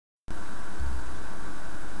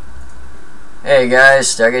Hey guys,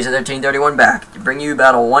 Stargazer1331 back to bring you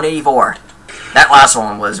Battle 184. That last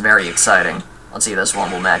one was very exciting. Let's see if this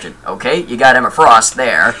one will match it. Okay, you got Emma Frost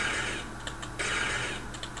there.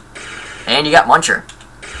 And you got Muncher.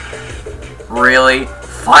 Really?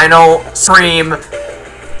 Final Supreme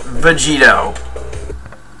Vegito.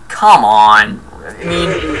 Come on. I mean...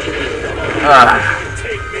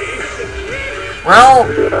 Well,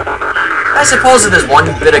 I suppose if there's one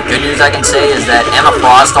bit of good news I can say is that Emma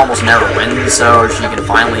Frost almost never wins, so she can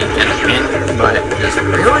finally get a win, but just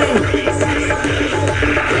really?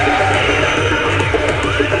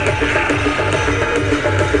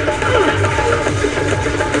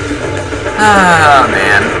 Ah,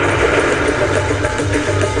 man.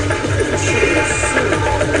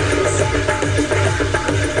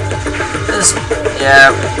 This, yeah.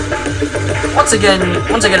 Once again,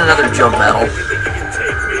 another joke battle.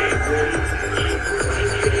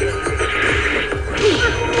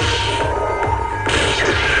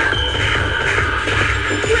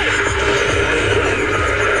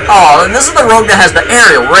 Oh, and this is the rogue that has the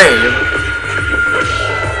aerial rave.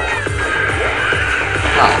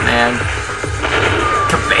 Oh, man.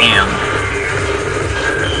 Kabam.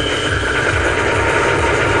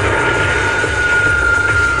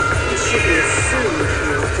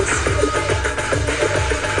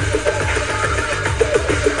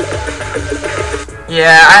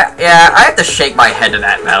 Yeah, I have to shake my head to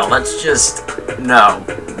that battle. That's just... No.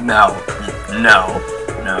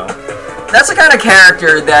 That's the kind of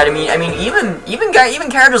character that even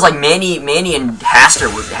characters like Manny and Haster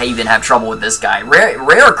would even have trouble with this guy. Rare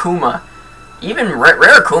Akuma,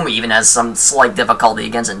 Rare Akuma even has some slight difficulty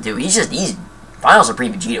against him too. He's Final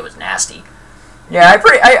Supreme Vegito is nasty. Yeah,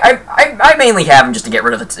 I mainly have him just to get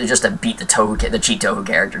rid of just to beat the cheat Tohu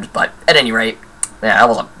characters. But at any rate, yeah,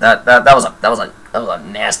 that was a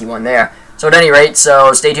nasty one there. So at any rate,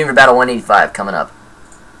 so stay tuned for Battle 185 coming up.